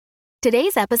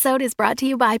Today's episode is brought to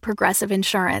you by Progressive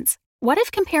Insurance. What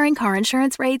if comparing car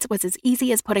insurance rates was as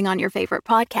easy as putting on your favorite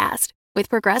podcast? With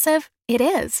Progressive, it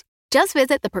is. Just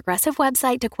visit the Progressive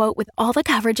website to quote with all the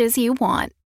coverages you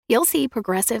want. You'll see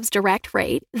Progressive's direct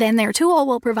rate, then their tool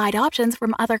will provide options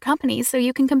from other companies so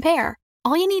you can compare.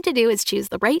 All you need to do is choose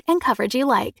the rate and coverage you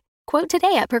like. Quote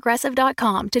today at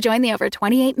Progressive.com to join the over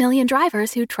 28 million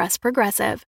drivers who trust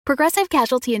Progressive. Progressive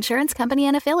Casualty Insurance Company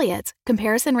and Affiliates.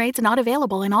 Comparison rates not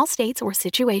available in all states or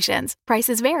situations.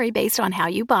 Prices vary based on how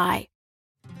you buy.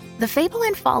 The Fable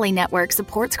and Folly Network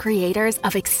supports creators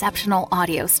of exceptional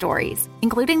audio stories,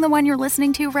 including the one you're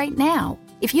listening to right now.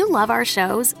 If you love our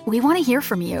shows, we want to hear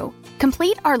from you.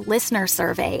 Complete our listener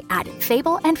survey at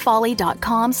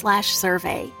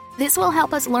fableandfolly.com/survey. This will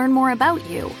help us learn more about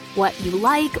you, what you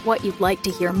like, what you'd like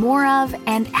to hear more of,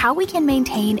 and how we can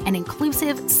maintain an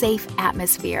inclusive, safe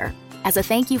atmosphere. As a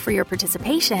thank you for your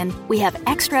participation, we have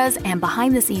extras and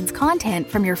behind-the-scenes content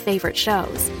from your favorite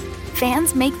shows.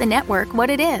 Fans make the network what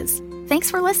it is. Thanks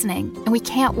for listening, and we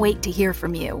can't wait to hear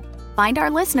from you. Find our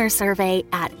listener survey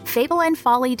at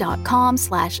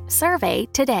fableandfolly.com/survey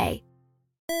today.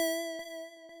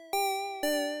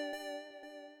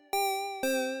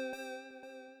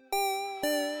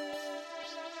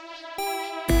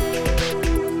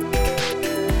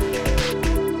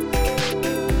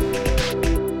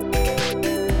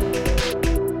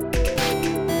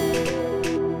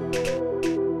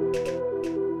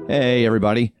 Hey,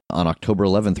 everybody. On October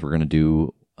 11th, we're going to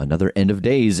do another End of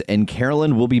Days, and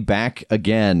Carolyn will be back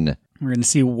again. We're going to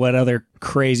see what other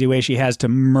crazy way she has to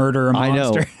murder a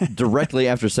monster. I know. Directly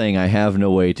after saying, I have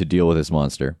no way to deal with this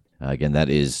monster. Again, that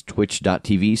is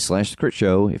twitch.tv/The Crit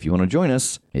Show. If you want to join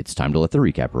us, it's time to let the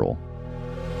recap roll.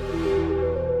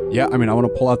 Yeah, I mean, I want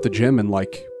to pull out the gym and,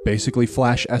 basically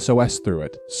flash SOS through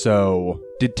it. So,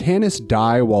 did Tanis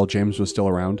die while James was still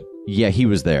around? Yeah, he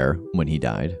was there when he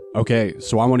died. Okay,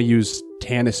 so I want to use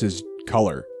Tanis's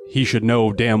color. He should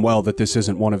know damn well that this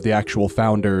isn't one of the actual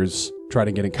founders. Try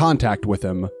to get in contact with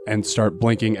him and start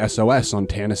blinking SOS on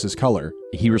Tanis's color.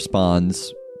 He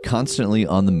responds, constantly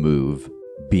on the move,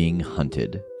 being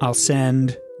hunted. I'll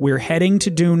send, we're heading to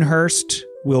Dunehurst.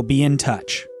 We'll be in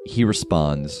touch. He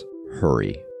responds,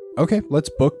 hurry. Okay, let's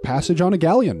book passage on a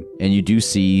galleon. And you do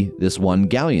see this one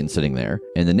galleon sitting there,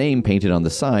 and the name painted on the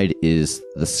side is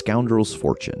The Scoundrel's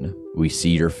Fortune. We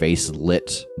see your face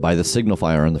lit by the signal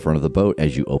fire on the front of the boat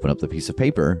as you open up the piece of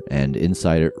paper, and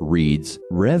inside it reads,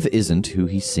 Rev isn't who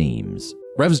he seems.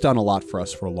 Rev's done a lot for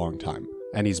us for a long time,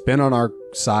 and he's been on our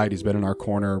side, he's been in our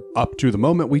corner, up to the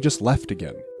moment we just left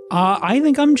again. I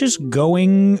think I'm just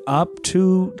going up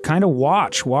to kind of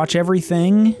watch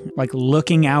everything,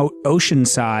 looking out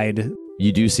oceanside.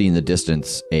 You do see in the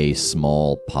distance a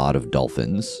small pod of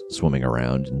dolphins swimming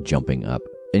around and jumping up,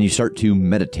 and you start to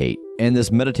meditate. And this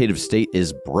meditative state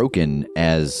is broken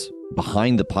as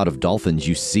behind the pod of dolphins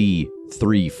you see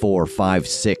 3, 4, 5,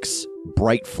 6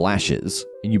 bright flashes,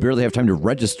 and you barely have time to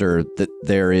register that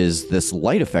there is this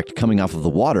light effect coming off of the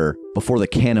water before the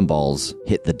cannonballs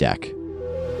hit the deck.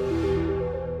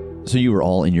 So you were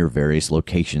all in your various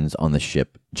locations on the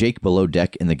ship. Jake below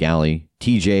deck in the galley,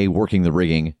 TJ working the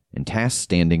rigging, and Tass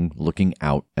standing looking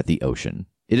out at the ocean.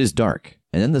 It is dark,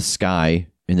 and then the sky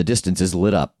in the distance is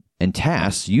lit up. And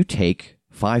Tass, you take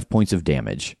 5 points of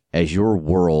damage as your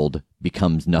world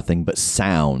becomes nothing but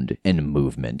sound and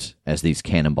movement as these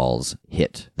cannonballs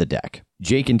hit the deck.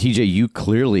 Jake and TJ, you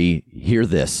clearly hear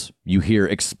this. You hear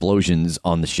explosions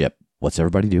on the ship. What's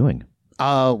everybody doing?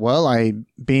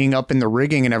 Being up in the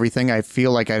rigging and everything, I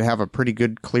feel like I'd have a pretty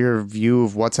good, clear view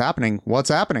of what's happening. What's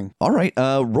happening? All right,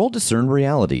 roll Discern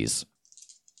Realities.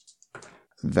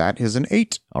 That is an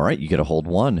 8. All right, you get a hold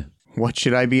 1. What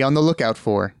should I be on the lookout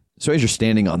for? So as you're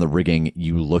standing on the rigging,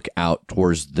 you look out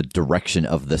towards the direction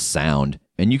of the sound,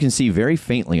 and you can see very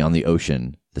faintly on the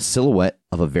ocean the silhouette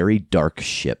of a very dark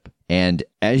ship. And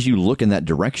as you look in that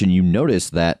direction, you notice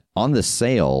that on the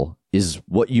sail is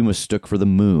what you mistook for the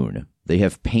moon. They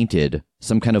have painted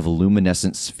some kind of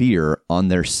luminescent sphere on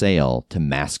their sail to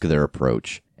mask their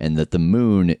approach, and that the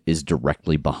moon is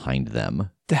directly behind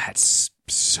them. That's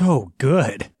so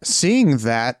good. Seeing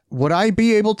that, would I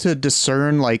be able to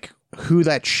discern, who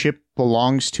that ship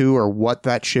belongs to or what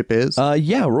that ship is?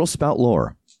 Yeah, roll Spout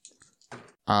Lore.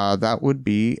 That would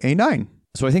be a 9.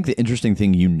 So I think the interesting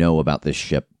thing you know about this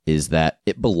ship is that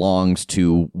it belongs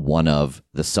to one of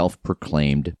the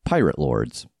self-proclaimed pirate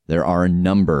lords. There are a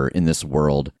number in this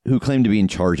world who claim to be in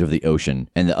charge of the ocean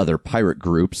and the other pirate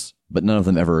groups, but none of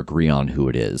them ever agree on who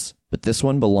it is. But this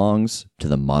one belongs to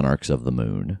the Monarchs of the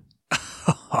Moon.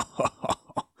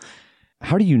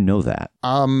 How do you know that?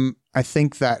 I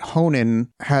think that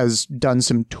Honan has done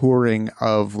some touring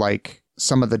of like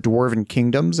some of the dwarven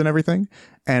kingdoms and everything.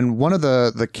 And one of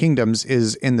the kingdoms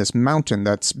is in this mountain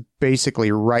that's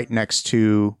basically right next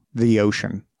to the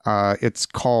ocean. It's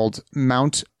called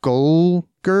Mount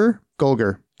Gulger,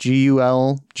 Gulger.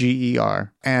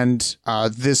 And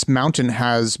this mountain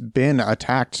has been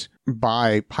attacked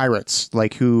by pirates,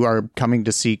 like who are coming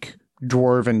to seek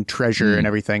dwarven treasure and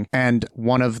everything. And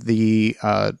one of the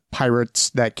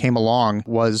pirates that came along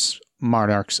was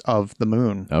Monarchs of the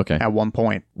Moon. Okay. At one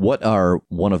point. What are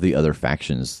one of the other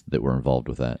factions that were involved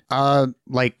with that?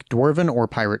 Like dwarven or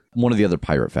pirate? One of the other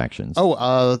pirate factions.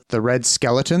 Oh, the Red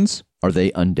Skeletons. Are they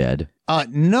undead?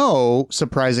 No,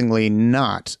 surprisingly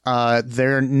not.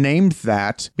 They're named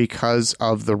that because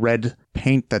of the red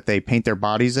paint that they paint their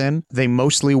bodies in. They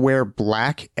mostly wear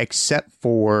black except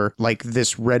for like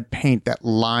this red paint that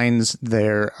lines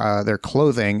their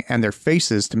clothing and their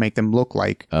faces to make them look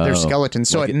like they're skeletons.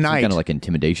 So like at night, kind of like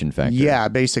intimidation factor. Yeah,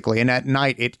 basically. And at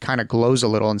night it kind of glows a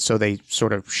little, and so they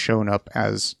sort of shown up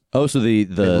as Oh, so the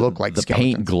look like the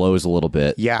skeletons. paint glows a little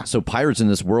bit. Yeah. So pirates in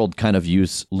this world kind of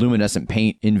use luminescent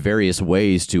paint in various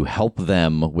ways to help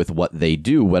them with what they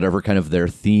do, whatever kind of their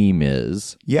theme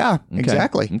is. Yeah, Okay.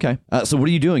 exactly. Okay. So what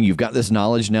are you doing? You've got this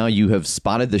knowledge now. You have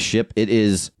spotted the ship. It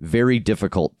is very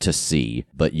difficult to see,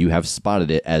 but you have spotted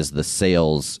it as the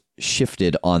sails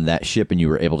shifted on that ship and you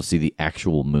were able to see the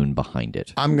actual moon behind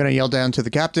it. I'm going to yell down to the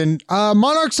captain,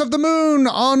 Monarchs of the Moon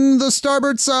on the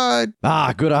starboard side.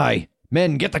 Ah, good eye.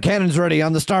 Men, get the cannons ready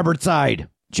on the starboard side.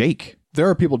 Jake. There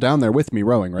are people down there with me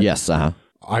rowing, right? Yes, I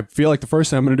feel like the first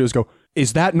thing I'm going to do is go,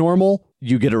 is that normal?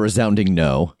 You get a resounding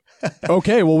no.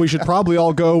 Okay, well, we should probably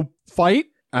all go fight.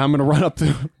 I'm going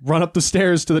to run up the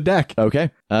stairs to the deck.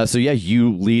 Okay. So yeah,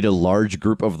 you lead a large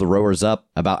group of the rowers up.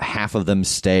 About half of them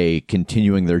stay,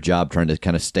 continuing their job, trying to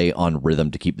kind of stay on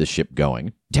rhythm to keep the ship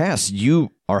going. Tass,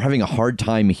 you are having a hard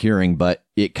time hearing, but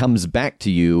it comes back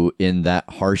to you in that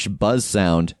harsh buzz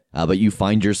sound. But you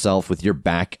find yourself with your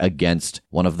back against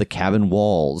one of the cabin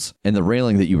walls, and the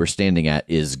railing that you were standing at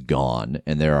is gone,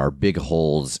 and there are big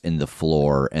holes in the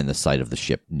floor and the side of the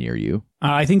ship near you.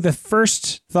 I think the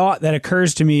first thought that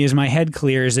occurs to me as my head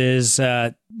clears is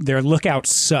their lookout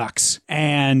sucks.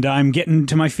 And I'm getting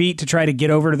to my feet to try to get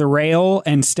over to the rail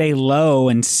and stay low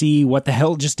and see what the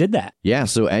hell just did that. Yeah,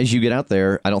 so as you get out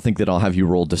there, I don't think that I'll have you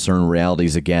roll Discern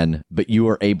Realities again, but you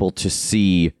are able to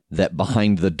see that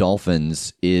behind the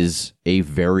dolphins is a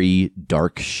very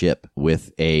dark ship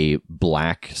with a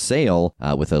black sail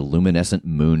with a luminescent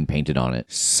moon painted on it.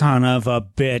 Son of a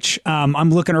bitch. I'm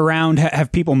looking around.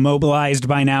 Have people mobilized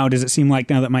by now? Does it seem like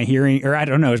now that my hearing, or I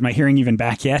don't know, is my hearing even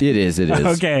back yet? It is.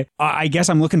 Okay. I guess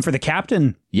I'm looking for the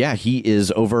captain. Yeah, he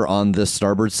is over on the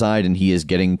starboard side and he is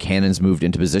getting cannons moved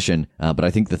into position. But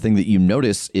I think the thing that you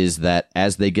notice is that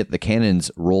as they get the cannons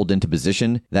rolled into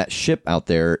position, that ship out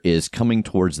there is coming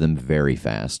towards them very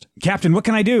fast. Captain, what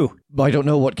can I do? I don't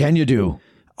know. What can you do?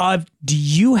 Do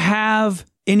you have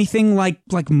anything like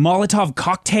Molotov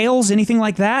cocktails? Anything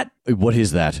like that? What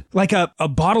is that? Like a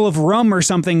bottle of rum or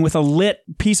something with a lit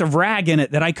piece of rag in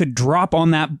it that I could drop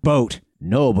on that boat.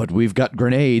 No, but we've got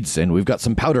grenades and we've got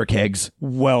some powder kegs.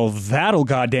 Well, that'll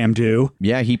goddamn do.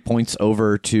 Yeah, he points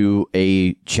over to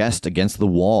a chest against the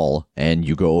wall, and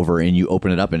you go over and you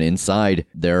open it up, and inside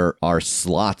there are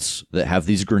slots that have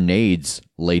these grenades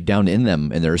laid down in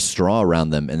them, and there's straw around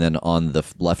them, and then on the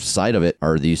left side of it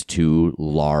are these two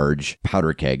large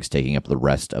powder kegs taking up the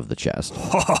rest of the chest.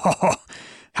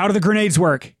 How do the grenades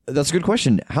work? That's a good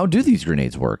question. How do these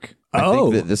grenades work? I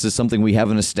think that this is something we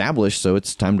haven't established, so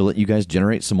it's time to let you guys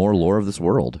generate some more lore of this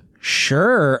world.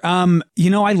 Sure.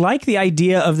 I like the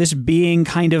idea of this being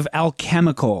kind of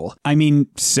alchemical. I mean,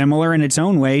 similar in its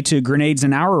own way to grenades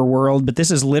in our world, but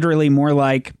this is literally more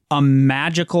like a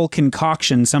magical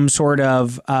concoction, some sort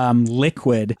of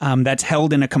liquid that's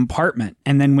held in a compartment.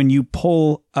 And then when you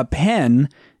pull a pin,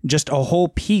 just a whole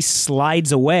piece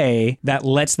slides away that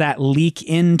lets that leak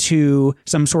into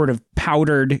some sort of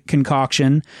powdered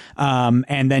concoction.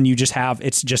 And then you just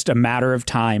it's just a matter of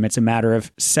time. It's a matter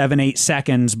of 7-8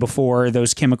 seconds before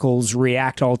those chemicals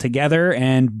react all together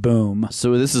and boom.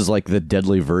 So this is like the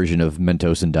deadly version of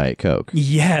Mentos and Diet Coke.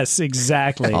 Yes,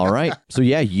 exactly. All right. So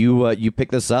yeah, you pick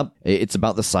this up. It's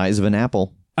about the size of an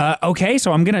apple. Okay,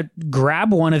 so I'm going to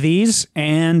grab one of these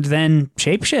and then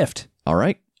shapeshift. All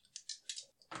right.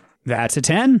 That's a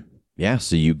 10. Yeah,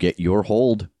 so you get your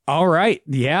hold. All right.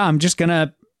 Yeah, I'm just going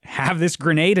to have this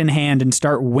grenade in hand and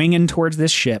start winging towards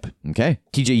this ship. Okay.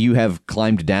 TJ, you have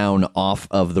climbed down off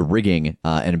of the rigging,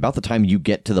 and about the time you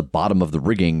get to the bottom of the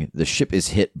rigging, the ship is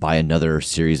hit by another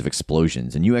series of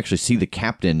explosions, and you actually see the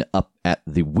captain up at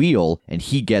the wheel, and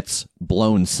he gets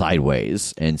blown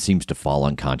sideways and seems to fall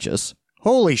unconscious.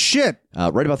 Holy shit!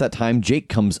 Right about that time, Jake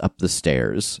comes up the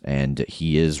stairs, and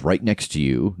he is right next to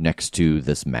you, next to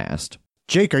this mast.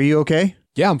 Jake, are you okay?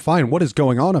 Yeah, I'm fine. What is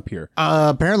going on up here?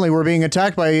 Apparently we're being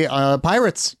attacked by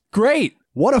pirates. Great!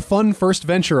 What a fun first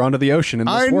venture onto the ocean in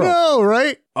this world. I know,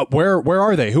 right? Where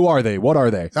are they? Who are they? What are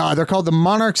they? They're called the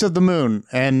Monarchs of the Moon,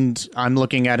 and I'm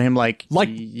looking at him like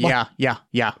yeah,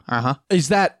 uh-huh.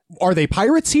 Are they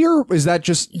pirates here? Is that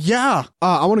just... Yeah.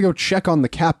 I want to go check on the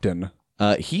captain.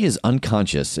 He is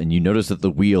unconscious, and you notice that the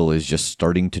wheel is just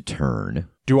starting to turn.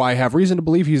 Do I have reason to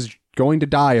believe he's going to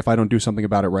die if I don't do something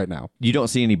about it right now? You don't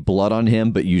see any blood on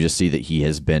him, but you just see that he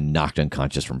has been knocked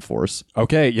unconscious from force.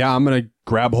 Okay, yeah, I'm going to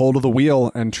grab hold of the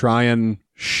wheel and try and...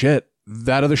 Shit.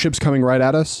 That other ship's coming right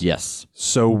at us? Yes.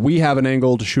 So we have an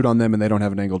angle to shoot on them, and they don't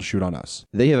have an angle to shoot on us.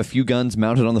 They have a few guns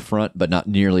mounted on the front, but not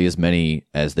nearly as many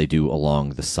as they do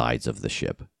along the sides of the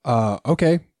ship.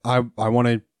 Okay. I want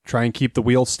to try and keep the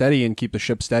wheel steady and keep the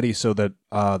ship steady so that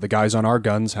the guys on our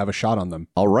guns have a shot on them.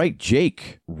 All right,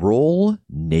 Jake, roll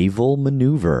naval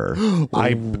maneuver.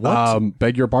 I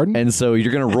beg your pardon? And so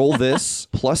you're going to roll this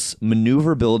plus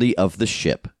maneuverability of the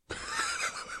ship.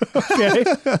 Okay.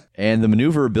 And the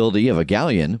maneuverability of a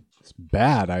galleon It's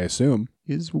bad, I assume.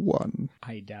 Is 1.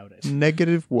 I doubt it.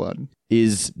 -1.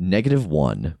 is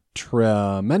 -1.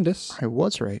 Tremendous. I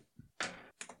was right.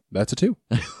 That's a 2.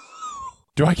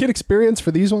 Do I get experience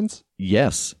for these ones?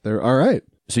 Yes. They're all right.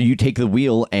 So you take the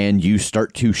wheel and you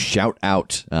start to shout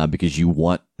out because you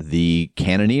want the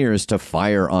cannoneers to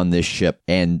fire on this ship,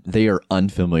 and they are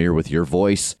unfamiliar with your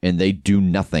voice, and they do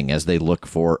nothing as they look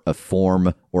for a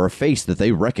form or a face that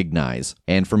they recognize.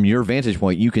 And from your vantage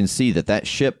point, you can see that that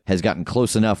ship has gotten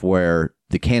close enough where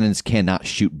the cannons cannot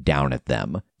shoot down at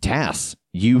them. Tass,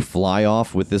 you fly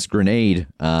off with this grenade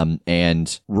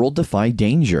and roll Defy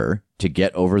Danger to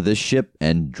get over this ship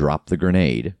and drop the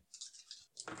grenade.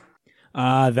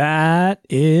 That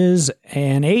is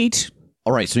an 8.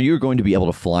 All right, so you're going to be able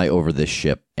to fly over this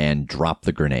ship and drop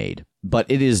the grenade. But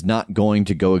it is not going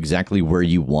to go exactly where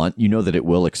you want. You know that it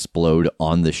will explode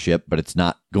on the ship, but it's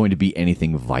not going to be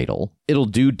anything vital. It'll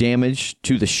do damage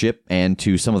to the ship and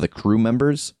to some of the crew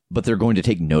members, but they're going to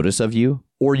take notice of you.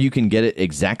 Or you can get it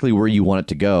exactly where you want it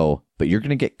to go, but you're going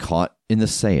to get caught in the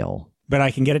sail. But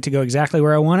I can get it to go exactly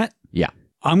where I want it? Yeah.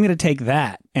 I'm going to take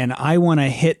that, and I want to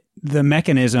hit the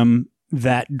mechanism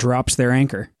that drops their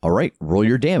anchor. All right, roll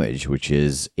your damage, which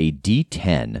is a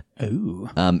D10. Ooh.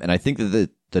 And I think that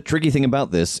the tricky thing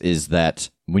about this is that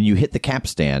when you hit the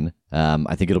capstan,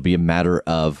 I think it'll be a matter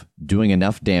of doing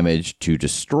enough damage to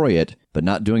destroy it, but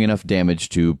not doing enough damage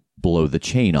to blow the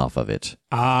chain off of it.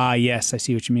 Ah, yes, I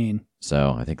see what you mean.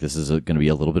 So I think this is going to be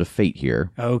a little bit of fate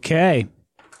here. Okay.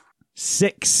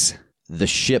 6. The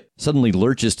ship suddenly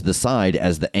lurches to the side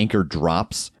as the anchor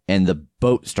drops, and the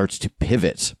boat starts to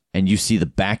pivot, and you see the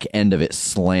back end of it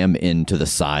slam into the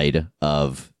side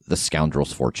of the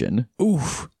scoundrel's fortune.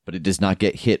 Oof. But it does not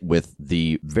get hit with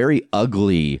the very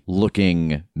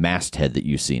ugly-looking masthead that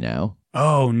you see now.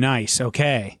 Oh, nice.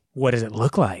 Okay. What does it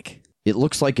look like? It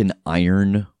looks like an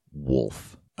iron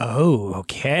wolf. Oh,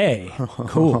 okay.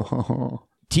 Cool.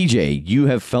 TJ, you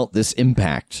have felt this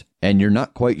impact, and you're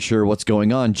not quite sure what's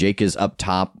going on. Jake is up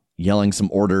top, yelling some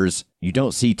orders. You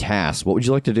don't see Tass. What would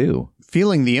you like to do?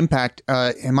 Feeling the impact,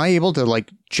 am I able to,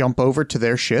 jump over to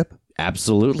their ship?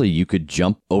 Absolutely. You could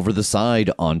jump over the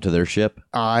side onto their ship.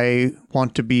 I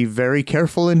want to be very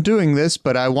careful in doing this,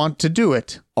 but I want to do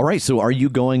it. All right, so are you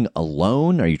going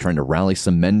alone? Are you trying to rally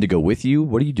some men to go with you?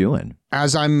 What are you doing?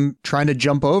 As I'm trying to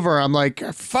jump over, I'm like,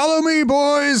 follow me,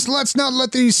 boys. Let's not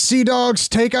let these sea dogs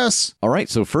take us. All right,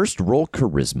 so first roll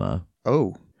charisma.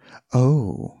 Oh,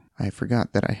 I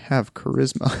forgot that I have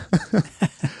charisma.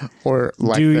 Or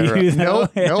like Do that. you, though?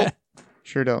 Nope.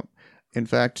 Sure don't. In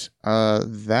fact,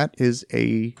 that is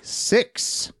a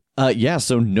 6. Yeah,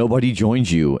 so nobody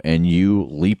joins you, and you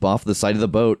leap off the side of the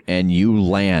boat, and you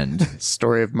land.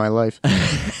 Story of my life.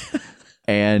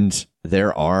 And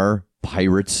there are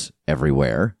pirates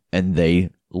everywhere, and they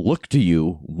look to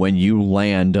you when you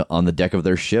land on the deck of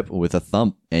their ship with a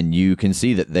thump, and you can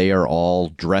see that they are all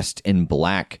dressed in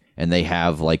black, and they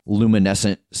have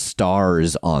luminescent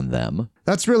stars on them.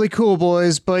 That's really cool,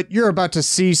 boys, but you're about to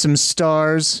see some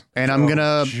stars, and I'm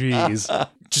gonna Jeez.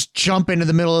 just jump into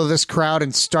the middle of this crowd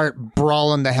and start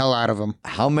brawling the hell out of them.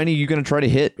 How many are you going to try to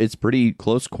hit? It's pretty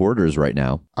close quarters right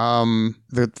now.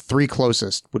 The 3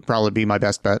 closest would probably be my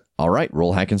best bet. All right,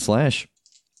 roll hack and slash.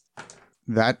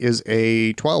 That is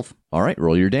a 12. All right,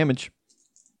 roll your damage.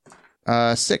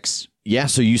 6. Yeah,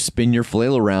 so you spin your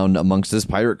flail around amongst this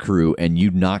pirate crew and you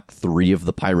knock 3 of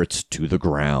the pirates to the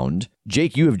ground.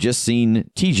 Jake, you have just seen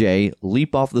TJ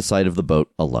leap off the side of the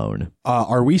boat alone.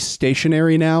 Are we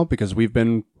stationary now because we've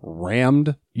been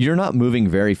rammed? You're not moving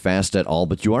very fast at all,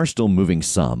 but you are still moving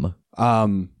some.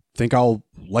 Think I'll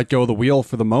let go of the wheel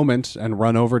for the moment and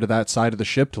run over to that side of the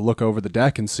ship to look over the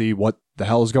deck and see what the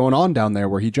hell is going on down there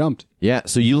where he jumped. Yeah,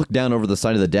 so you look down over the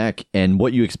side of the deck, and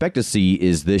what you expect to see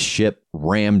is this ship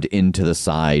rammed into the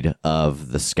side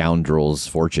of the scoundrel's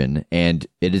fortune, and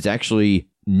it is actually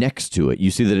next to it.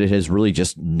 You see that it has really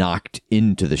just knocked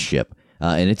into the ship,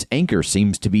 and its anchor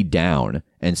seems to be down,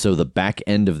 and so the back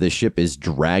end of this ship is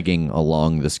dragging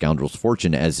along the scoundrel's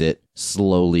fortune as it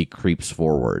slowly creeps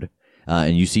forward.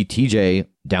 And you see TJ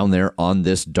down there on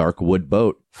this dark wood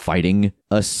boat fighting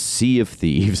a sea of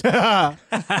thieves. Fighting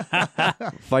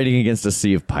against a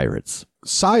sea of pirates.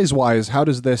 Size-wise, how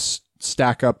does this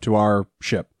stack up to our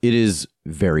ship? It is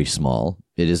very small.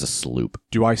 It is a sloop.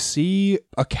 Do I see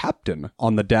a captain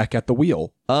on the deck at the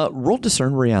wheel? Roll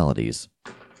discern realities.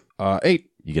 8.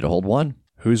 You get a hold 1.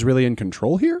 Who's really in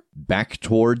control here? Back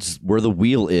towards where the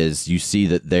wheel is, you see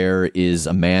that there is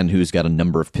a man who's got a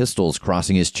number of pistols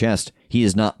crossing his chest. He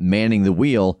is not manning the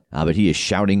wheel, but he is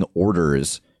shouting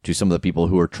orders to some of the people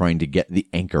who are trying to get the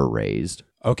anchor raised.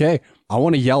 Okay, I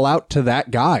want to yell out to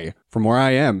that guy from where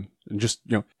I am and just,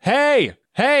 hey,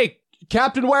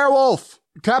 Captain Werewolf,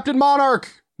 Captain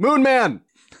Monarch, Moon Man,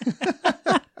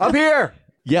 up here.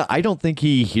 Yeah, I don't think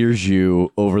he hears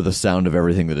you over the sound of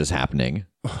everything that is happening.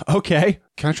 Okay.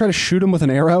 Can I try to shoot him with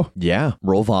an arrow? Yeah,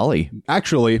 roll volley.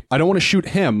 Actually, I don't want to shoot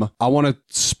him. I want to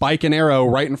spike an arrow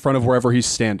right in front of wherever he's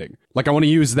standing. Like, I want to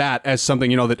use that as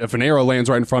something, that if an arrow lands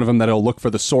right in front of him, that he'll look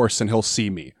for the source and he'll see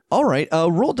me. All right,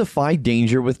 roll defy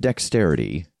danger with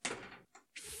dexterity.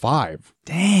 5.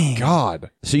 Dang. God.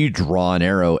 So you draw an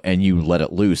arrow and you let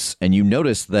it loose, and you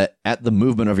notice that at the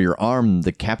movement of your arm,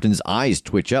 the captain's eyes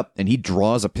twitch up, and he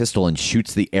draws a pistol and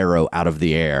shoots the arrow out of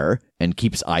the air and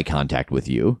keeps eye contact with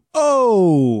you.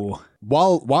 Oh.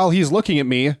 While he's looking at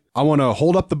me, I want to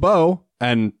hold up the bow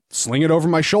and sling it over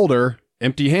my shoulder,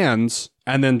 empty hands,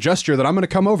 and then gesture that I'm going to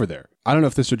come over there. I don't know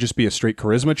if this would just be a straight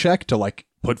charisma check to,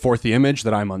 put forth the image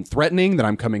that I'm unthreatening, that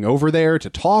I'm coming over there to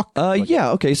talk.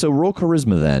 Yeah, okay, so roll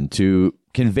charisma then to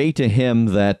convey to him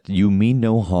that you mean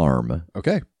no harm.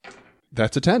 Okay.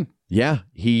 That's a 10. Yeah,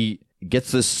 he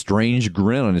gets this strange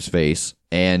grin on his face,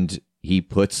 and he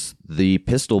puts the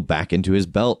pistol back into his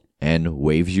belt and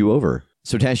waves you over.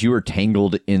 So, Tash, you are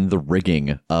tangled in the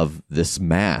rigging of this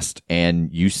mast,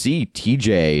 and you see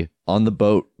TJ on the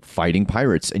boat fighting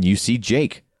pirates, and you see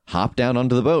Jake hop down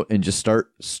onto the boat and just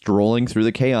start strolling through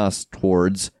the chaos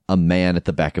towards a man at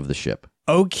the back of the ship.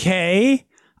 Okay.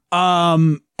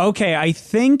 Okay, I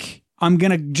think I'm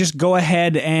going to just go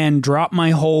ahead and drop my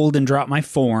hold and drop my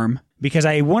form because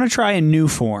I want to try a new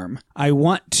form. I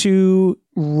want to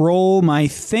roll my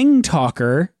thing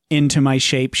talker into my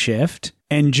shapeshift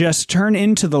and just turn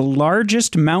into the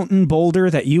largest mountain boulder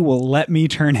that you will let me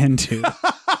turn into.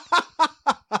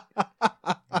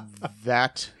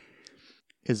 That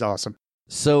is awesome.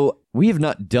 So we have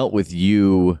not dealt with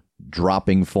you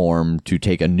dropping form to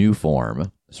take a new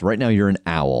form. So right now you're an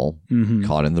owl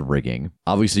caught in the rigging.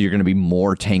 Obviously, you're going to be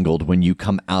more tangled when you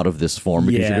come out of this form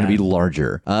because you're going to be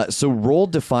larger. So roll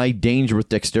defy danger with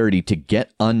dexterity to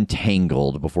get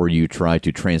untangled before you try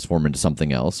to transform into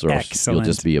something else, or else you'll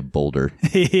just be a boulder.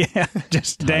 Yeah,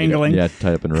 just dangling.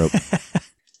 Tied up in a rope.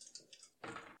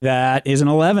 That is an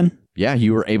 11. Yeah,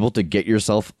 you were able to get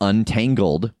yourself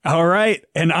untangled. All right,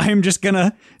 and I'm just going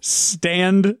to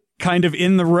stand kind of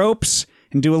in the ropes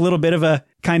and do a little bit of a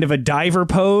kind of a diver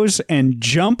pose and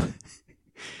jump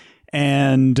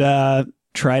and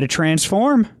try to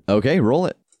transform. Okay, roll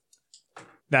it.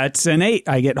 That's an 8.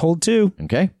 I get hold 2.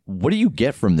 Okay. What do you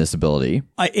get from this ability?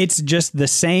 It's just the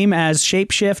same as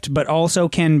shapeshift, but also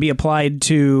can be applied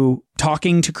to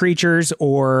talking to creatures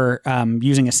or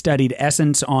using a studied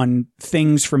essence on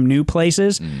things from new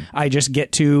places. I just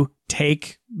get to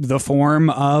take the form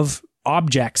of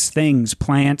objects, things,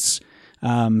 plants,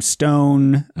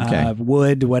 stone,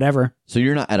 wood, whatever. So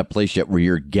you're not at a place yet where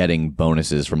you're getting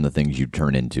bonuses from the things you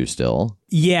turn into still?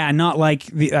 Yeah, not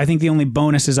like, I think the only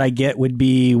bonuses I get would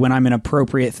be when I'm an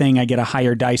appropriate thing, I get a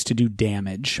higher dice to do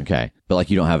damage. Okay. But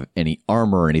you don't have any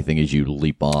armor or anything as you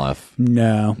leap off?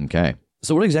 No. Okay.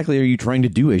 So what exactly are you trying to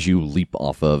do as you leap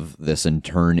off of this and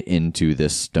turn into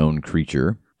this stone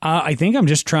creature? I think I'm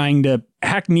just trying to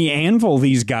hackney anvil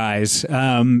these guys.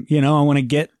 I want to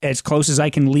get as close as I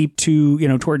can leap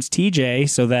to, towards TJ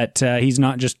so that he's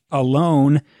not just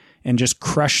alone and just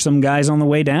crush some guys on the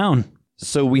way down.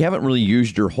 So we haven't really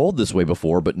used your hold this way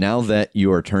before, but now that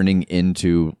you are turning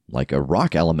into like a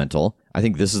rock elemental, I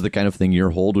think this is the kind of thing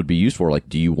your hold would be used for. Like,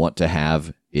 do you want to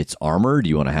have its armor? Do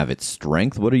you want to have its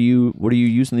strength? What are you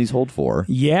using these hold for?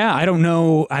 Yeah, I don't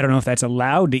know if that's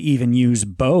allowed to even use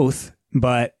both.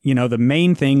 But, the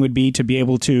main thing would be to be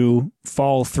able to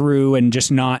fall through and just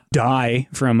not die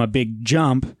from a big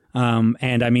jump.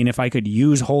 And I mean, if I could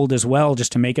use hold as well,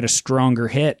 just to make it a stronger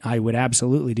hit, I would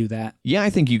absolutely do that. Yeah, I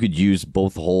think you could use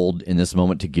both hold in this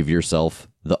moment to give yourself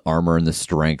the armor and the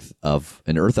strength of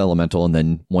an earth elemental. And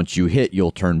then once you hit,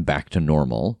 you'll turn back to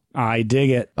normal. I dig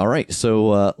it. All right.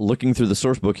 So looking through the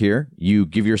source book here, you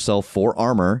give yourself 4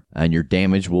 armor and your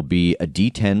damage will be a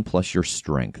D10 plus your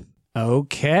strength.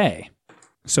 Okay.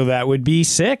 So that would be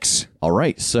 6. All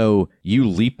right. So you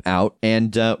leap out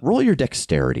and roll your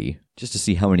dexterity just to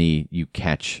see how many you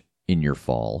catch in your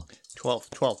fall. 12.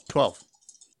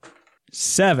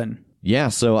 7. Yeah,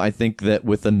 so I think that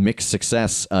with a mixed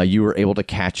success, you were able to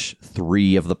catch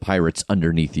 3 of the pirates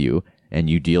underneath you, and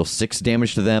you deal 6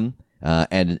 damage to them,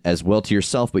 and as well to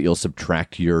yourself, but you'll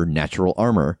subtract your natural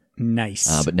armor.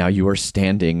 Nice. But now you are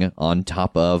standing on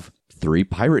top of 3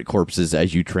 pirate corpses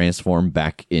as you transform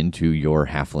back into your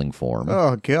halfling form.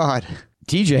 Oh, God.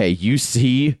 TJ, you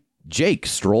see Jake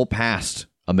stroll past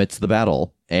amidst the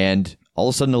battle, and all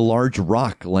of a sudden a large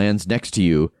rock lands next to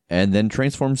you and then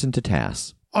transforms into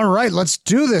Tass. All right, let's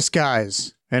do this,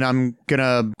 guys. And I'm going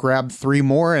to grab 3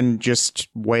 more and just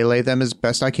waylay them as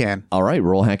best I can. All right,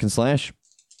 roll hack and slash.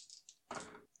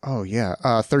 Oh, yeah.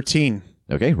 13.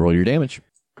 Okay, roll your damage.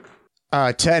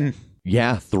 10.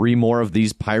 Yeah, 3 more of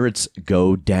these pirates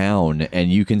go down,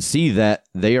 and you can see that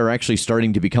they are actually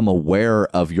starting to become aware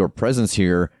of your presence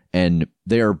here, and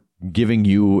they are giving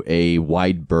you a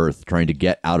wide berth, trying to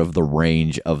get out of the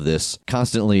range of this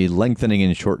constantly lengthening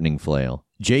and shortening flail.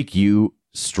 Jake, you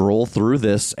stroll through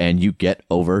this, and you get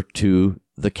over to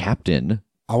the captain.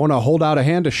 I want to hold out a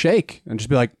hand to shake and just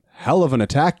be like, hell of an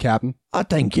attack, Captain. I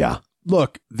thank ya.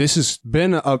 Look, this has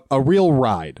been a real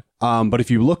ride. But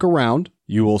if you look around,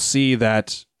 you will see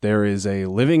that there is a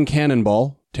living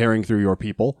cannonball tearing through your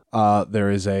people. There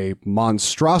is a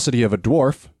monstrosity of a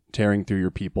dwarf tearing through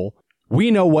your people. We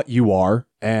know what you are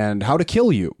and how to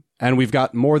kill you, and we've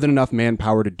got more than enough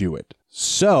manpower to do it.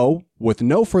 So, with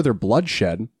no further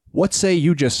bloodshed, what say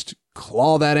you just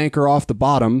claw that anchor off the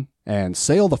bottom and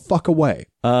sail the fuck away?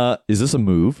 Is this a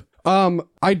move?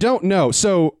 I don't know.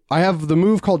 So I have the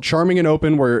move called Charming and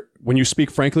Open, where when you speak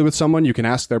frankly with someone, you can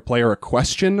ask their player a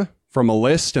question from a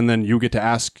list, and then they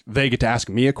get to ask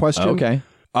me a question. Okay.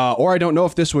 Or I don't know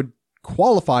if this would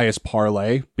qualify as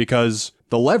parlay, because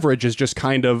the leverage is just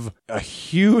kind of a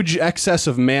huge excess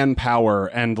of manpower,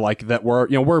 and like that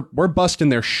we're busting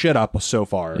their shit up so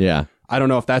far. Yeah. I don't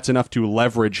know if that's enough to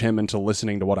leverage him into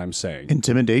listening to what I'm saying.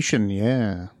 Intimidation,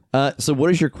 yeah. So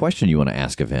what is your question you want to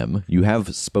ask of him? You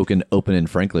have spoken open and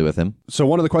frankly with him. So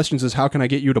one of the questions is, how can I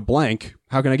get you to blank?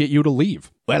 How can I get you to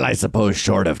leave? Well, I suppose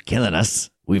short of killing us,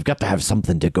 we've got to have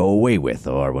something to go away with,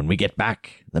 or when we get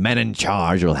back, the men in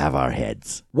charge will have our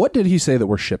heads. What did he say that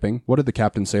we're shipping? What did the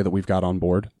captain say that we've got on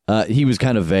board? He was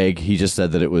kind of vague. He just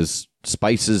said that it was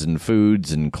spices and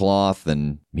foods and cloth,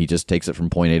 and he just takes it from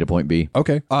point A to point B.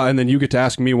 Okay. And then you get to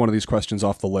ask me one of these questions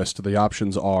off the list. The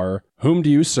options are, whom do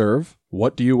you serve?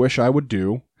 What do you wish I would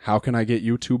do? How can I get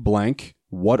you to blank?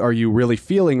 What are you really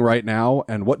feeling right now?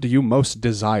 And what do you most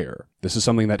desire? This is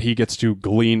something that he gets to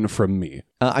glean from me.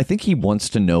 I think he wants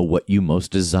to know what you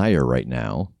most desire right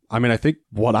now. I mean, I think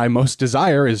what I most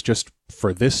desire is just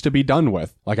for this to be done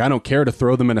with. Like, I don't care to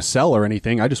throw them in a cell or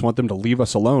anything. I just want them to leave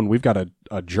us alone. We've got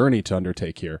a journey to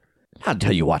undertake here. I'll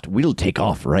tell you what, we'll take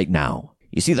off right now.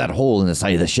 You see that hole in the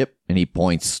side of the ship? And he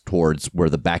points towards where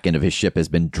the back end of his ship has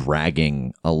been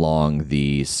dragging along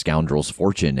the scoundrel's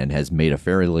fortune and has made a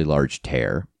fairly large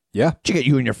tear. Yeah. Did you get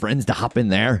you and your friends to hop in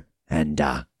there and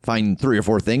find 3 or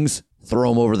 4 things, throw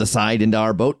them over the side into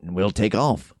our boat, and we'll take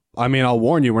off? I mean, I'll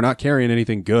warn you, we're not carrying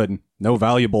anything good. No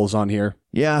valuables on here.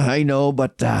 Yeah, I know,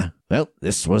 but, well,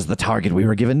 this was the target we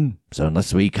were given, so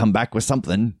unless we come back with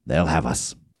something, they'll have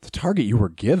us. The target you were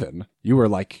given? You were,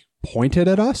 like, pointed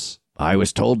at us? I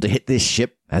was told to hit this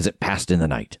ship as it passed in the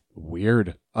night.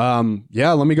 Weird.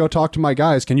 Yeah, let me go talk to my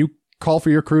guys. Can you call for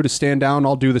your crew to stand down?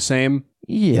 I'll do the same.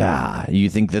 Yeah, you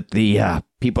think that the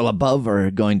people above are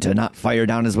going to not fire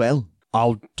down as well?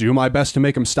 I'll do my best to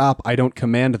make them stop. I don't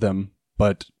command them.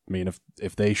 But, I mean,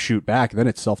 if they shoot back, then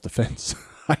it's self-defense,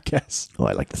 I guess. Oh,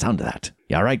 I like the sound of that.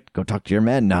 Yeah, all right, go talk to your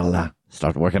men. I'll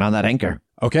start working on that anchor.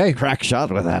 Okay. Crack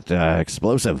shot with that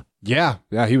explosive. Yeah,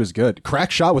 he was good.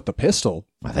 Crack shot with the pistol.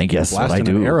 I think yes, what I Blasting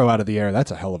do. an arrow out of the air,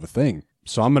 that's a hell of a thing.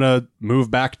 So I'm going to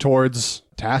move back towards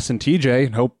Tass and TJ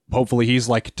and hopefully he's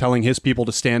like telling his people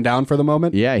to stand down for the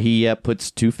moment. Yeah, he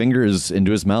puts 2 fingers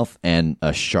into his mouth and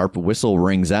a sharp whistle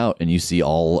rings out and you see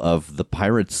all of the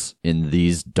pirates in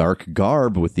these dark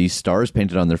garb with these stars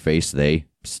painted on their face. They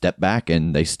step back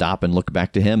and they stop and look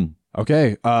back to him.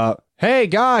 Okay, hey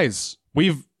guys,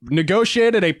 we've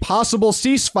negotiated a possible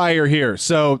ceasefire here,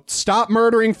 so stop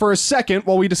murdering for a second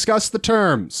while we discuss the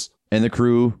terms. And the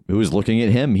crew, who is looking at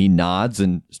him, he nods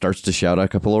and starts to shout out a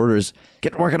couple orders.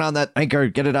 Get working on that anchor,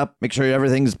 get it up, make sure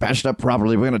everything's patched up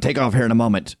properly. We're going to take off here in a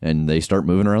moment. And they start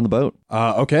moving around the boat.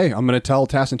 Okay, I'm going to tell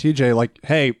Tass and TJ, like,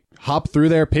 hey, hop through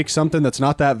there, pick something that's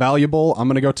not that valuable. I'm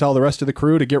going to go tell the rest of the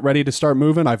crew to get ready to start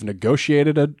moving. I've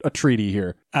negotiated a treaty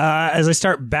here. As I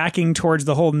start backing towards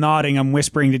the hole, nodding, I'm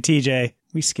whispering to TJ,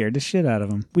 we scared the shit out of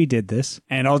him. We did this.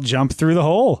 And I'll jump through the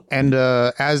hole. And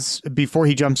before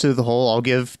he jumps through the hole, I'll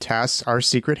give Tass our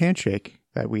secret handshake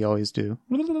that we always do.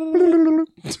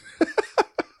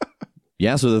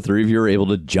 Yeah, so the 3 of you are able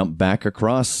to jump back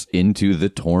across into the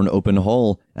torn open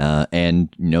hole.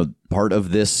 And, part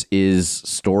of this is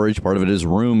storage, part of it is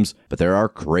rooms, but there are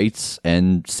crates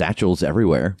and satchels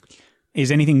everywhere.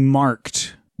 Is anything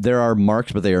marked? There are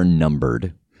marked, but they are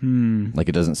numbered. Like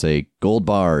it doesn't say gold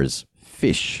bars,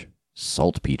 fish,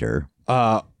 saltpeter.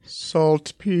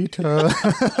 Saltpeter.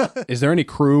 Is there any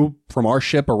crew from our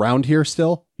ship around here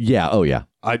still? Yeah, oh yeah.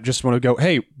 I just want to go,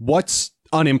 hey, what's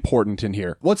unimportant in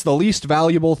here? What's the least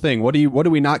valuable thing? What do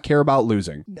we not care about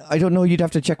losing? I don't know. You'd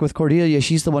have to check with Cordelia.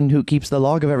 She's the one who keeps the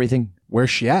log of everything. Where's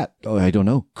she at? Oh, I don't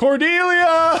know.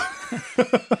 Cordelia!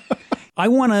 I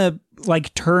want to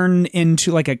turn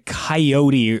into like a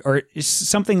coyote or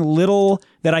something little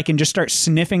that I can just start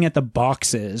sniffing at the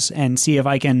boxes and see if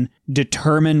I can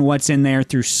determine what's in there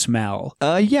through smell.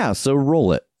 Yeah, so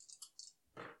roll it.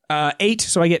 8,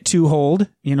 so I get 2 hold.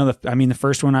 The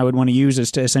first one I would want to use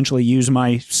is to essentially use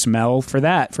my smell for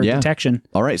detection.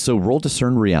 All right, so roll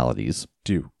discern realities.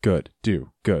 Do good.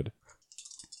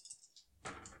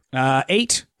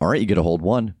 8. All right, you get a hold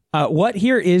 1. What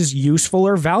here is useful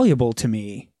or valuable to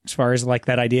me? As far as like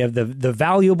that idea of the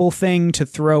valuable thing to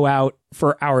throw out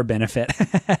for our benefit.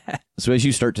 So as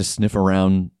you start to sniff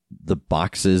around the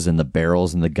boxes and the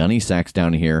barrels and the gunny sacks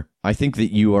down here, I think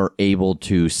that you are able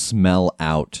to smell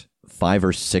out 5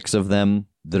 or 6 of them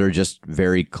that are just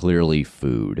very clearly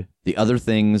food. The other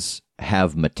things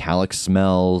have metallic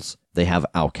smells, they have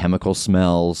alchemical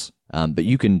smells, but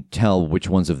you can tell which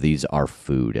ones of these are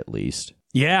food at least.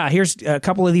 Yeah, here's a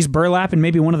couple of these burlap and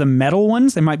maybe one of the metal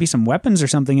ones. There might be some weapons or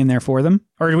something in there for them.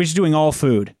 Or are we just doing all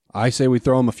food? I say we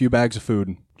throw them a few bags of food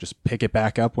and just pick it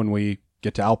back up when we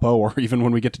get to Alpo or even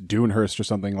when we get to Dunehurst or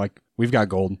something. Like, we've got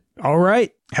gold. All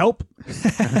right, help.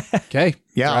 Okay.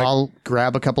 Yeah, I'll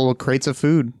grab a couple of crates of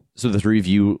food. So the 3 of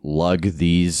you lug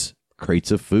these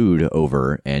crates of food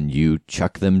over and you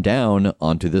chuck them down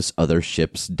onto this other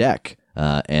ship's deck.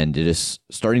 And it is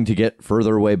starting to get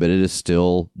further away, but it is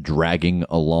still dragging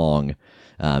along.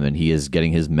 And he is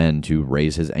getting his men to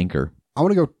raise his anchor. I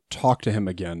want to go talk to him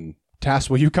again. Tass,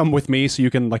 will you come with me so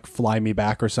you can fly me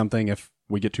back or something if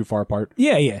we get too far apart?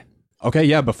 Yeah. Okay,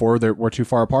 yeah, before we're too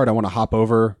far apart, I want to hop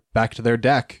over back to their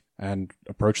deck and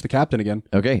approach the captain again.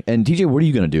 Okay, and TJ, what are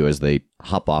you going to do as they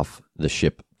hop off the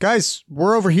ship? Guys,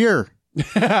 we're over here.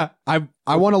 I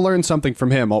want to learn something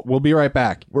from him. We'll be right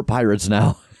back. We're pirates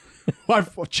now.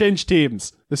 I've changed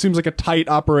teams. This seems like a tight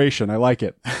operation. I like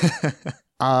it.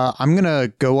 I'm going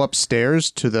to go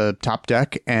upstairs to the top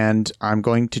deck, and I'm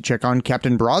going to check on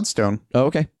Captain Broadstone. Oh,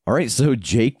 okay. All right, so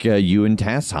Jake, you and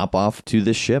Tass hop off to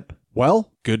the ship.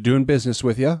 Well, good doing business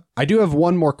with you. I do have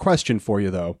one more question for you,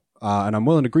 though, and I'm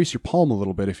willing to grease your palm a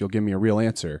little bit if you'll give me a real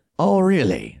answer. Oh,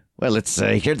 really? Well, let's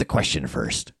hear the question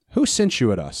first. Who sent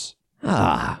you at us?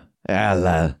 Well,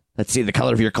 let's see the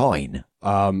color of your coin.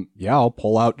 Yeah, I'll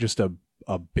pull out just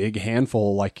a big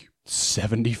handful, like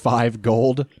 75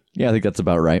 gold. Yeah, I think that's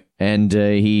about right. And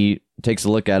he takes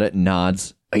a look at it and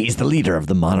nods. He's the leader of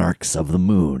the Monarchs of the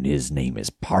Moon. His name is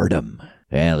Pardum.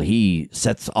 Well, he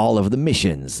sets all of the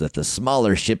missions that the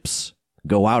smaller ships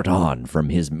go out on from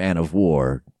his man of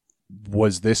war.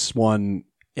 Was this one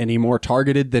any more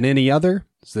targeted than any other?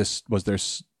 Was there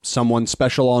someone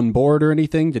special on board or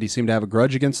anything? Did he seem to have a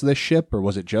grudge against this ship, or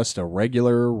was it just a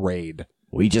regular raid?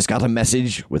 We just got a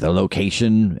message with a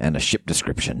location and a ship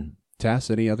description. Tass,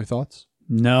 any other thoughts?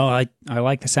 No, I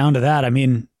like the sound of that. I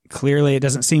mean, clearly it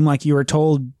doesn't seem like you were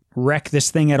told wreck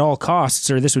this thing at all costs,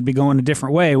 or this would be going a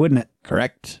different way, wouldn't it?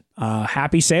 Correct.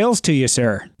 Happy sales to you,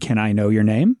 sir. Can I know your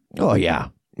name? Oh, yeah.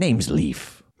 Name's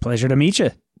Leaf. Pleasure to meet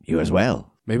you. You as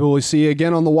well. Maybe we'll see you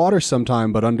again on the water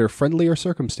sometime, but under friendlier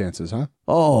circumstances, huh?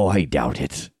 Oh, I doubt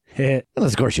it.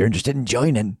 Unless, of course, you're interested in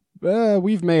joining.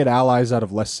 We've made allies out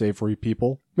of less savory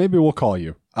people. Maybe we'll call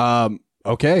you.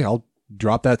 Okay, I'll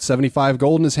drop that 75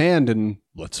 gold in his hand and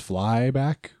let's fly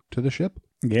back to the ship.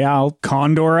 Yeah, I'll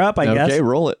condor up, I guess. Okay,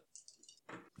 roll it.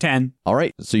 10. All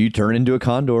right, so you turn into a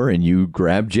condor and you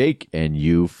grab Jake and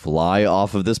you fly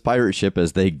off of this pirate ship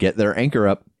as they get their anchor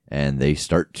up and they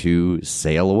start to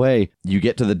sail away. You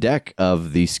get to the deck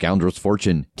of the Scoundrel's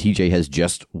Fortune. TJ has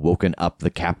just woken up the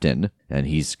captain and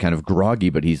he's kind of groggy,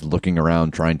 but he's looking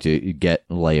around trying to get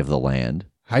lay of the land.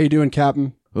 How you doing,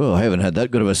 Captain? Oh, I haven't had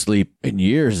that good of a sleep in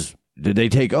years. Did they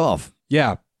take off?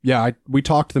 Yeah, we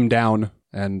talked them down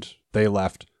and they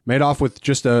left. Made off with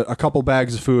just a couple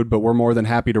bags of food, but we're more than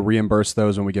happy to reimburse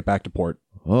those when we get back to port.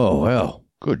 Oh, well,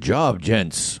 good job,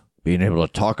 gents. Being able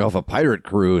to talk off a pirate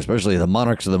crew, especially the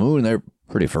Monarchs of the Moon, they're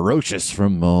pretty ferocious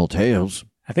from all tales.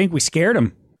 I think we scared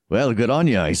him. Well, good on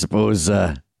you. I suppose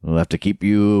we'll have to keep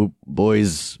you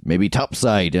boys maybe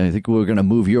topside. I think we're going to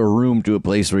move your room to a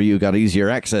place where you got easier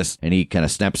access. And he kind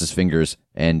of snaps his fingers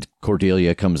and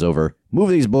Cordelia comes over. Move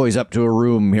these boys up to a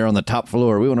room here on the top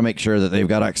floor. We want to make sure that they've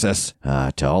got access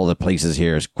to all the places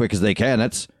here as quick as they can.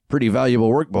 That's pretty valuable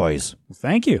work, boys.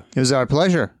 Thank you. It was our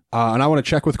pleasure. And I want to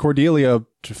check with Cordelia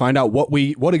to find out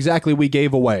what exactly we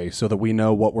gave away so that we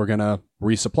know what we're going to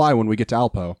resupply when we get to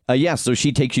Alpo. So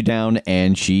she takes you down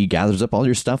and she gathers up all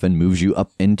your stuff and moves you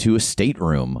up into a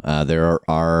stateroom. There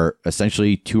are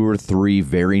essentially 2 or 3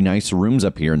 very nice rooms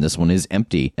up here, and this one is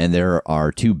empty. And there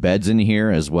are 2 beds in here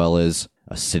as well as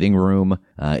a sitting room.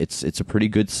 It's a pretty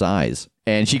good size.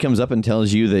 And she comes up and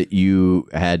tells you that you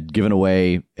had given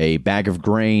away a bag of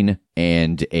grain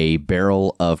and a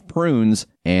barrel of prunes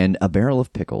and a barrel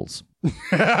of pickles.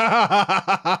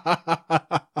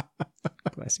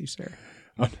 Bless you, sir.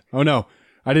 Oh, no.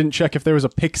 I didn't check if there was a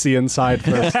pixie inside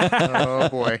first. Oh,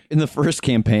 boy. In the first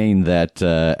campaign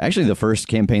the first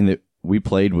campaign that we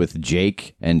played with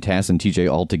Jake and Tass and TJ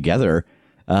all together,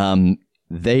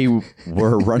 they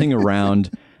were running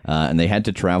around and they had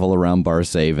to travel around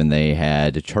Barsave, and they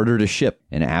had chartered a ship,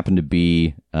 and it happened to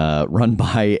be run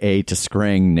by a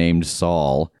Tiskrang named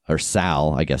Sal,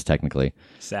 I guess technically.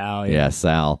 Sal, yeah. Yeah,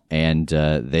 Sal. And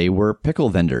they were pickle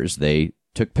vendors. They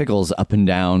took pickles up and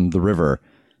down the river.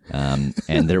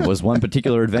 And there was one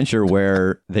particular adventure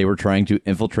where they were trying to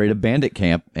infiltrate a bandit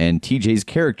camp, and TJ's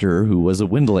character, who was a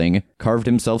windling, carved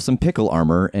himself some pickle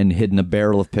armor and hid in a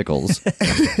barrel of pickles.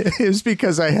 It was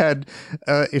because I had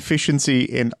efficiency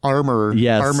in armor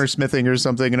smithing or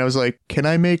something, and I was like, can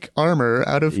I make armor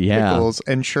out of pickles?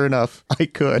 And sure enough, I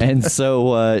could. And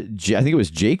so I think it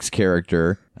was Jake's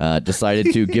character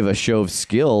decided to give a show of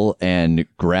skill and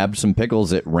grabbed some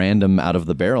pickles at random out of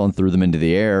the barrel and threw them into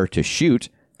the air to shoot.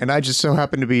 And I just so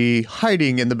happened to be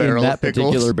hiding in the barrel of pickles. In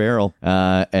that particular barrel.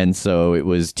 And so it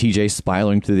was TJ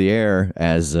spiraling through the air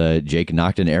as Jake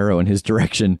knocked an arrow in his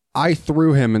direction. I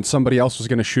threw him and somebody else was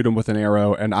going to shoot him with an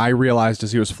arrow, and I realized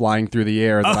as he was flying through the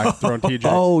air that I'd thrown TJ.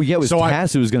 Oh, yeah, it was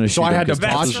Tass who was going to shoot him.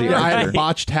 So I I had to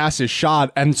botch Tass's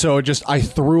shot, and so I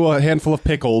threw a handful of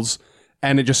pickles,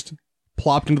 and it just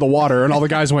plopped into the water, and all the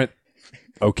guys went,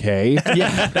 okay.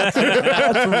 Yeah, that's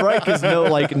right, because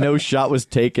no shot was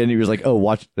taken. He was like, oh,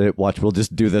 watch, we'll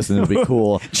just do this and it'll be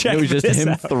cool. It was just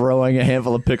him throwing a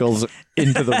handful of pickles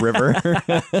into the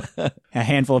river. A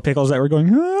handful of pickles that were going,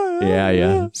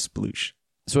 yeah. Sploosh.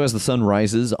 So as the sun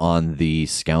rises on the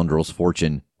Scoundrel's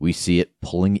Fortune, we see it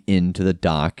pulling into the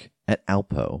dock at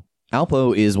Alpo.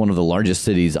 Alpo is one of the largest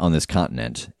cities on this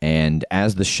continent, and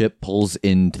as the ship pulls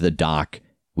into the dock,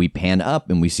 we pan up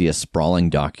and we see a sprawling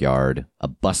dockyard, a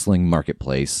bustling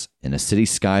marketplace, and a city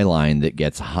skyline that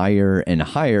gets higher and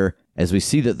higher as we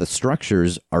see that the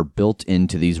structures are built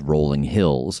into these rolling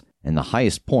hills, and the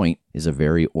highest point is a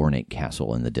very ornate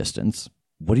castle in the distance.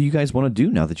 What do you guys want to do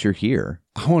now that you're here?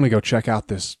 I want to go check out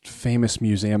this famous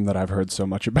museum that I've heard so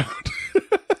much about.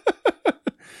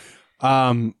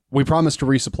 We promised to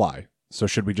resupply. So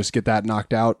should we just get that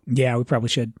knocked out? Yeah, we probably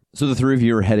should. So the 3 of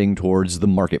you are heading towards the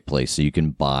marketplace so you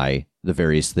can buy the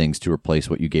various things to replace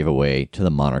what you gave away to the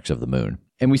Monarchs of the Moon.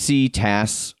 And we see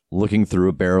Tass looking through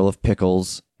a barrel of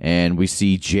pickles, and we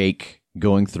see Jake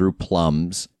going through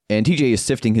plums, and TJ is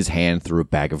sifting his hand through a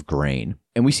bag of grain.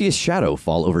 And we see a shadow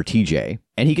fall over TJ,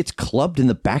 and he gets clubbed in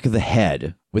the back of the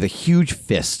head with a huge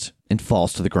fist and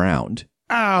falls to the ground.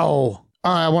 Ow!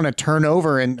 I want to turn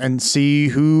over and see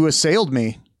who assailed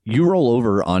me. You roll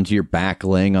over onto your back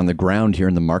laying on the ground here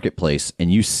in the marketplace,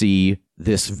 and you see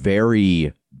this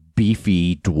very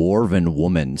beefy dwarven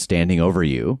woman standing over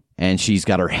you, and she's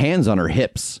got her hands on her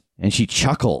hips, and she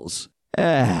chuckles.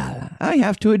 I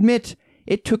have to admit,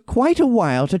 it took quite a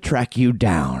while to track you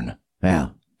down.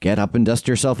 Well, get up and dust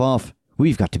yourself off.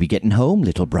 We've got to be getting home,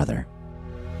 little brother.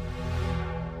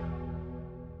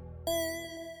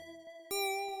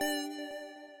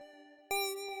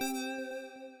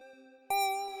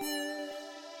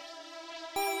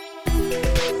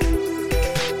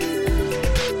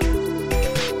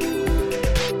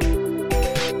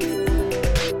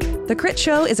 The Crit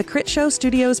Show is a Crit Show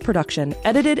Studios production,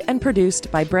 edited and produced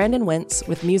by Brandon Wentz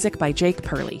with music by Jake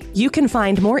Purley. You can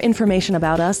find more information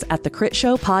about us at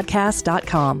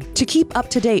thecritshowpodcast.com. To keep up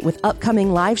to date with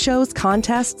upcoming live shows,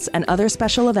 contests, and other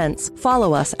special events,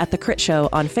 follow us at The Crit Show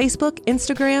on Facebook,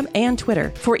 Instagram, and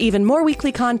Twitter. For even more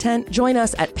weekly content, join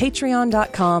us at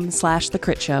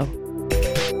patreon.com/thecritshow.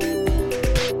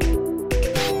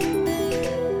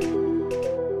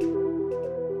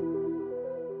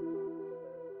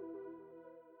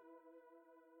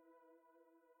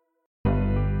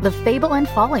 The Fable and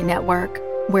Folly Network,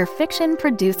 where fiction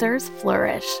producers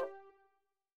flourish.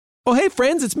 Oh, hey,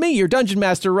 friends, it's me, your Dungeon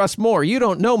Master, Russ Moore. You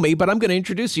don't know me, but I'm going to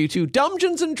introduce you to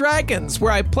Dungeons & Dragons,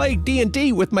 where I play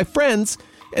D&D with my friends,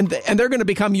 and they're going to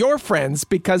become your friends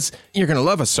because you're going to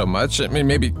love us so much. I mean,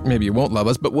 maybe you won't love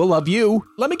us, but we'll love you.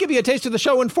 Let me give you a taste of the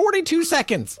show in 42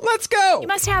 seconds. Let's go! You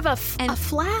must have a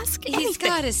flask? He's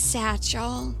got a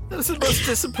satchel. This is the most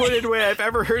disappointed way I've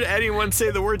ever heard anyone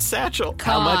say the word satchel.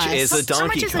 How much is a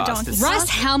donkey cost? Russ,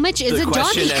 how much is a donkey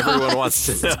cost? The question everyone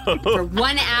wants to know. For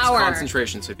 1 hour. It's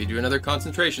concentration, so if you do another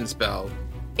concentration spell...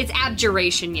 It's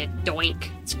abjuration, you doink.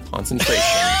 It's concentration.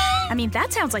 I mean,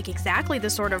 that sounds like exactly the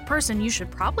sort of person you should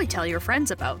probably tell your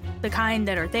friends about. The kind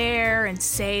that are there and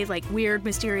say, like, weird,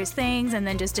 mysterious things and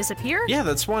then just disappear? Yeah,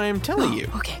 that's why I'm telling you.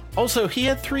 Okay. Also, he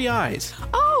had 3 eyes.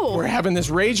 Oh! We're having this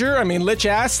rager. I mean, Lich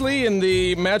Astley and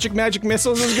the Magic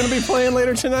Missiles is going to be playing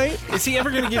later tonight. Is he ever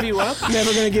going to give you up?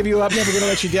 Never going to give you up, never going to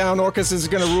let you down. Orcus is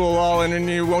going to rule all and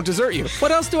he won't desert you.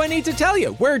 What else do I need to tell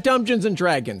you? We're Dungeons &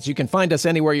 Dragons. You can find us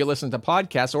anywhere you listen to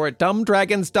podcasts or at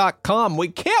dumbdragons.com. We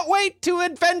can't wait to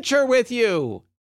adventure with you.